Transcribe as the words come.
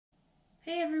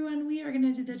Hey everyone, we are going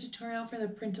to do the tutorial for the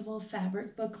printable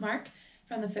fabric bookmark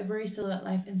from the February Silhouette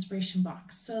Life Inspiration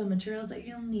Box. So the materials that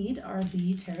you'll need are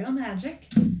the Terrio Magic,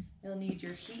 you'll need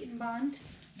your heat and bond,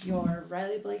 your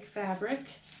Riley Blake fabric,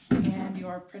 and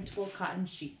your printable cotton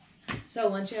sheets. So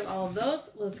once you have all of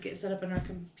those, let's get set up on our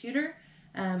computer,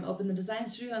 open the Design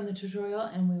Studio and the tutorial,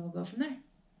 and we will go from there.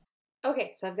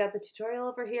 Okay, so I've got the tutorial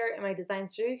over here in my Design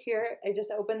Studio here. I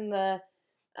just opened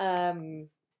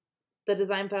the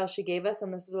design file she gave us,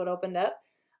 and this is what opened up.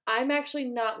 I'm actually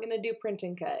not going to do print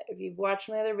and cut. If you've watched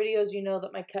my other videos, you know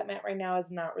that my cut mat right now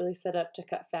is not really set up to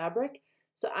cut fabric.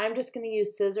 So I'm just going to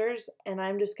use scissors, and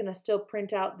I'm just going to still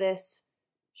print out this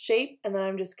shape, and then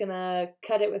I'm just going to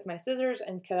cut it with my scissors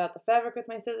and cut out the fabric with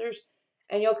my scissors,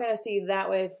 and you'll kind of see that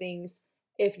way of things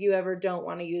if you ever don't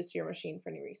want to use your machine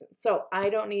for any reason. So I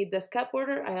don't need this cut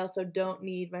border. I also don't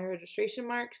need my registration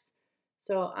marks.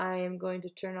 So I am going to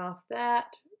turn off that.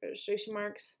 Registration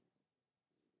marks.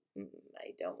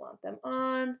 I don't want them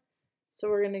on. So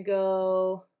we're going to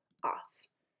go off.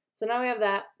 So now we have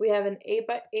that. We have an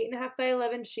 8.5 by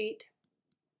 11 sheet.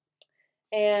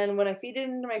 And when I feed it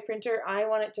into my printer, I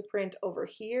want it to print over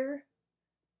here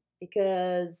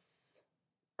because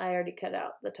I already cut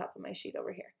out the top of my sheet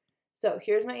over here. So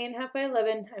here's my 8.5 by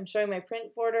 11. I'm showing my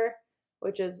print border,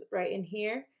 which is right in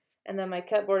here. And then my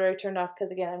cut border I turned off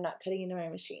because, again, I'm not cutting into my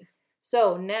machine.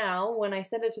 So now when I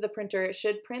send it to the printer, it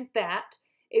should print that.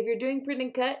 If you're doing print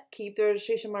and cut, keep the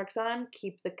registration marks on,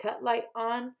 keep the cut light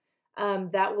on.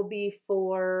 That will be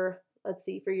for, let's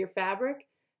see, for your fabric.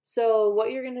 So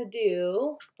what you're going to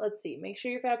do, let's see, make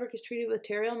sure your fabric is treated with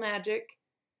Terrio Magic.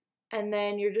 And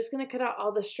then you're just going to cut out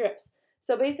all the strips.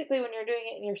 So basically when you're doing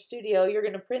it in your studio, you're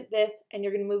going to print this and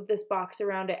you're going to move this box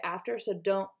around it after. So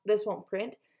this won't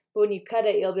print. But when you cut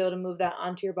it, you'll be able to move that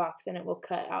onto your box and it will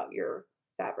cut out your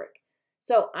fabric.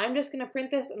 So I'm just going to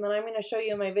print this and then I'm going to show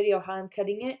you in my video how I'm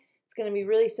cutting it. It's going to be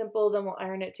really simple. Then we'll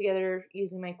iron it together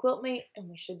using my quilt mate and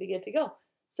we should be good to go.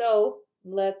 So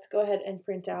let's go ahead and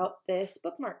print out this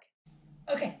bookmark.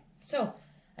 Okay, so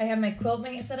I have my quilt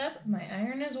mate set up. My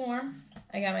iron is warm.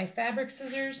 I got my fabric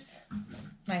scissors,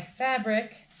 my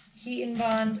fabric, heat and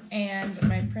bond, and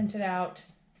my printed out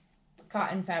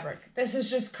cotton fabric. This is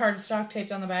just cardstock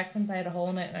taped on the back since I had a hole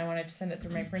in it and I wanted to send it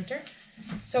through my printer.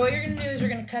 So what you're going to do is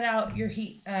you're going to cut out your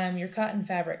your cotton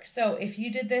fabric. So if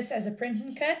you did this as a print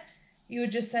and cut, you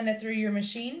would just send it through your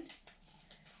machine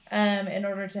in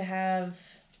order to have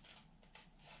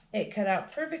it cut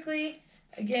out perfectly.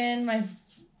 Again, my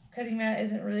cutting mat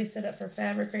isn't really set up for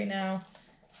fabric right now,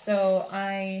 so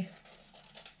I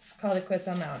called it quits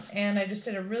on that one. And I just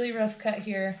did a really rough cut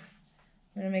here.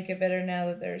 I'm going to make it better now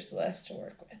that there's less to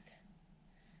work with.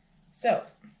 So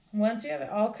once you have it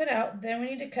all cut out, then we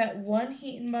need to cut one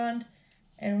heat and bond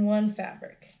and one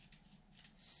fabric.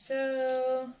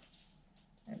 So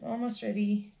I'm almost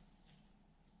ready.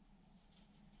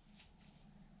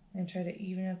 I'm going to try to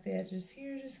even up the edges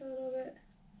here just a little bit.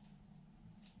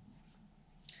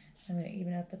 I'm going to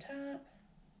even out the top.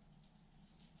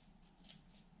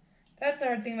 That's the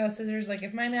hard thing about scissors. Like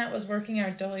if my mat was working, I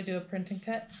would totally do a print and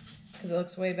cut because it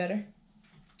looks way better.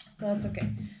 But that's okay.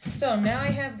 So now I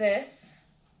have this.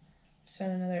 Just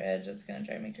found another edge that's going to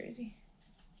drive me crazy.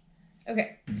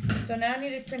 Okay, so now I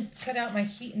need to cut out my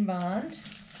heat and bond.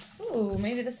 Ooh,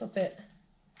 maybe this will fit.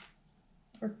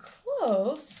 We're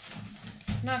close.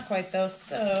 Not quite though.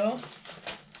 So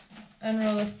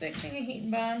unroll this big thing of heat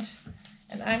and bond.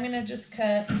 And I'm going to just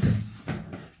cut,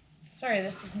 sorry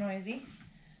this is noisy.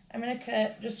 I'm going to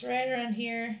cut just right around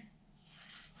here.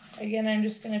 Again, I'm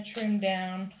just going to trim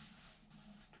down.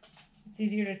 It's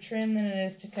easier to trim than it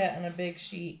is to cut on a big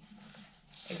sheet.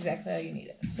 Exactly how you need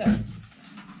it. So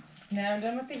now I'm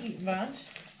done with the heat and bond.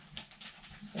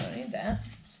 So I don't need that.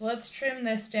 So let's trim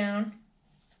this down.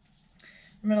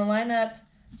 I'm going to line up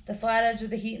the flat edge of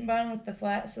the heat and bond with the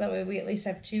flat so that way we at least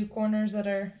have two corners that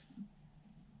are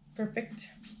perfect.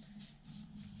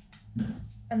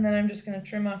 And then I'm just going to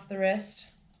trim off the rest.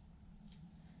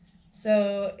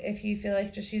 So if you feel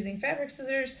like just using fabric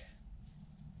scissors,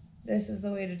 this is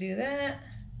the way to do that.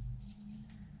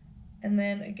 And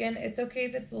then again, it's okay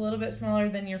if it's a little bit smaller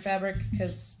than your fabric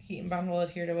because heat and bond will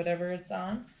adhere to whatever it's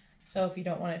on. So if you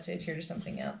don't want it to adhere to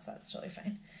something else, that's totally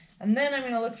fine. And then I'm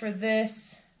going to look for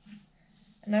this,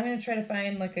 and I'm going to try to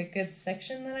find like a good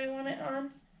section that I want it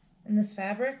on in this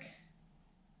fabric.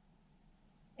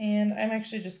 And I'm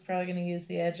actually just probably going to use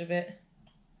the edge of it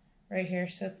right here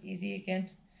so it's easy again.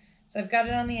 So I've got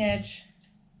it on the edge,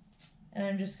 and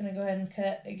I'm just going to go ahead and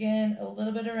cut again a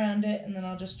little bit around it, and then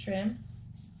I'll just trim.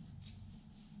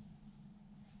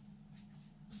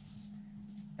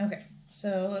 Okay,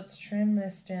 so let's trim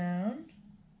this down.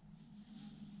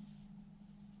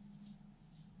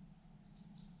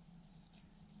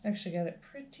 Actually got it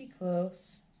pretty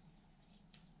close.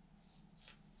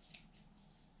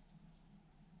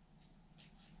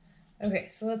 Okay,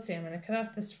 so let's see. I'm going to cut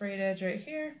off this frayed edge right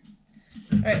here.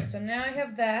 All right, so now I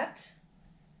have that.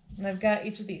 And I've got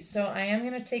each of these. So I am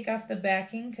going to take off the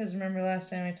backing because remember last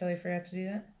time I totally forgot to do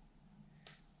that?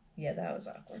 Yeah, that was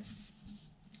awkward.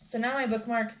 So now my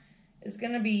bookmark is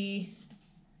going to be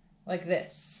like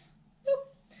this.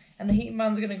 Boop. And the heat and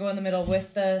bond's going to go in the middle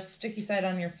with the sticky side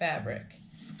on your fabric,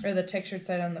 or the textured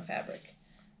side on the fabric.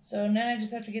 So now I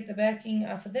just have to get the backing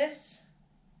off of this.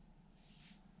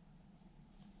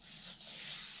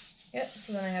 Yep,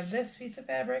 so then I have this piece of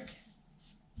fabric.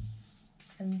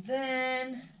 And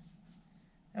then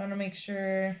I want to make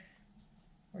sure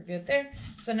we're good there.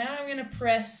 So now I'm going to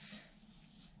press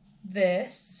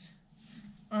this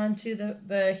onto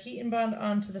the heat and bond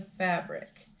onto the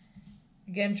fabric.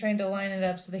 Again, trying to line it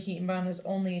up so the heat and bond is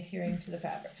only adhering to the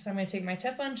fabric. So I'm going to take my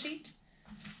Teflon sheet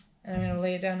and I'm going to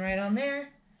lay it down right on there.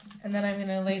 And then I'm going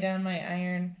to lay down my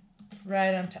iron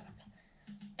right on top.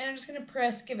 And I'm just going to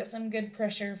press, give it some good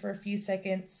pressure for a few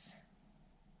seconds.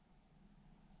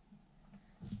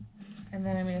 And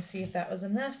then I'm going to see if that was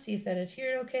enough, see if that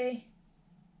adhered okay.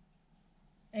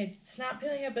 It's not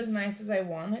peeling up as nice as I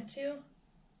want it to.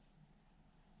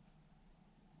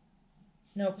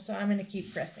 Nope, so I'm going to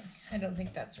keep pressing. I don't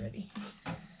think that's ready.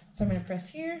 So I'm going to press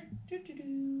here.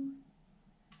 And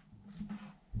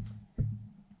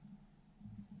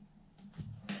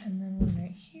then one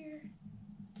right here.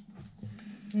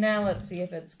 Now let's see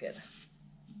if it's good.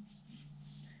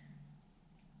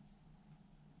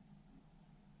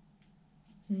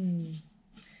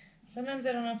 Sometimes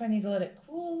I don't know if I need to let it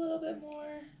cool a little bit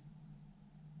more.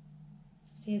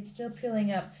 See, it's still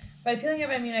peeling up. By peeling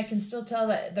up, I mean I can still tell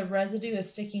that the residue is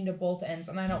sticking to both ends,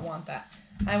 and I don't want that.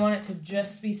 I want it to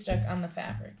just be stuck on the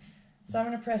fabric. So I'm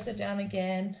going to press it down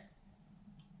again.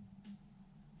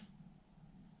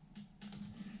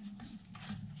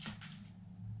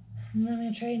 And then I'm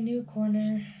going to try a new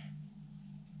corner.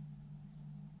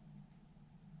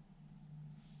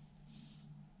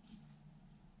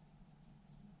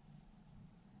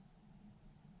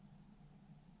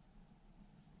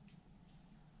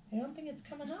 I don't think it's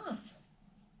coming off.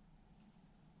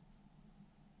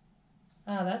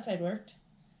 Ah, that side worked.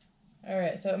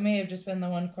 Alright, so it may have just been the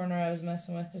one corner I was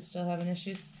messing with is still having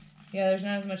issues. Yeah, there's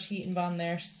not as much heat and bond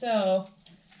there. So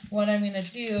what I'm going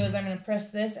to do is I'm going to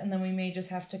press this, and then we may just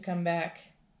have to come back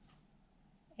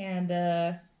and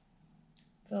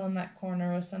fill in that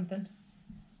corner with something,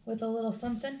 with a little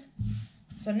something.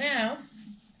 So now,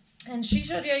 and she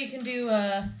showed you how you can do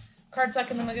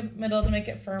cardstock in the middle to make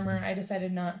it firmer. I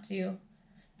decided not to.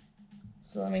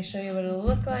 So let me show you what it'll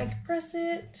look like. Press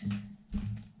it.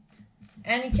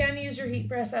 And you can use your heat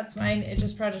press, that's fine. It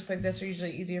just projects like this are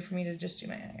usually easier for me to just do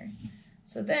my iron.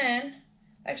 So then,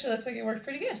 actually looks like it worked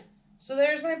pretty good. So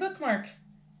there's my bookmark.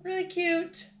 Really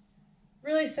cute,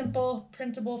 really simple,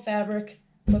 printable fabric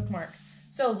bookmark.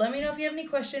 So let me know if you have any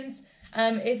questions.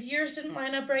 If yours didn't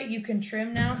line up right, you can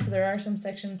trim now. So there are some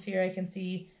sections here I can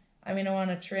see I'm going to want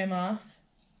to trim off.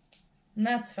 And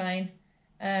that's fine.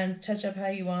 Touch up how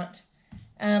you want.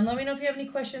 Let me know if you have any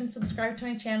questions. Subscribe to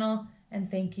my channel. And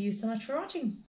thank you so much for watching.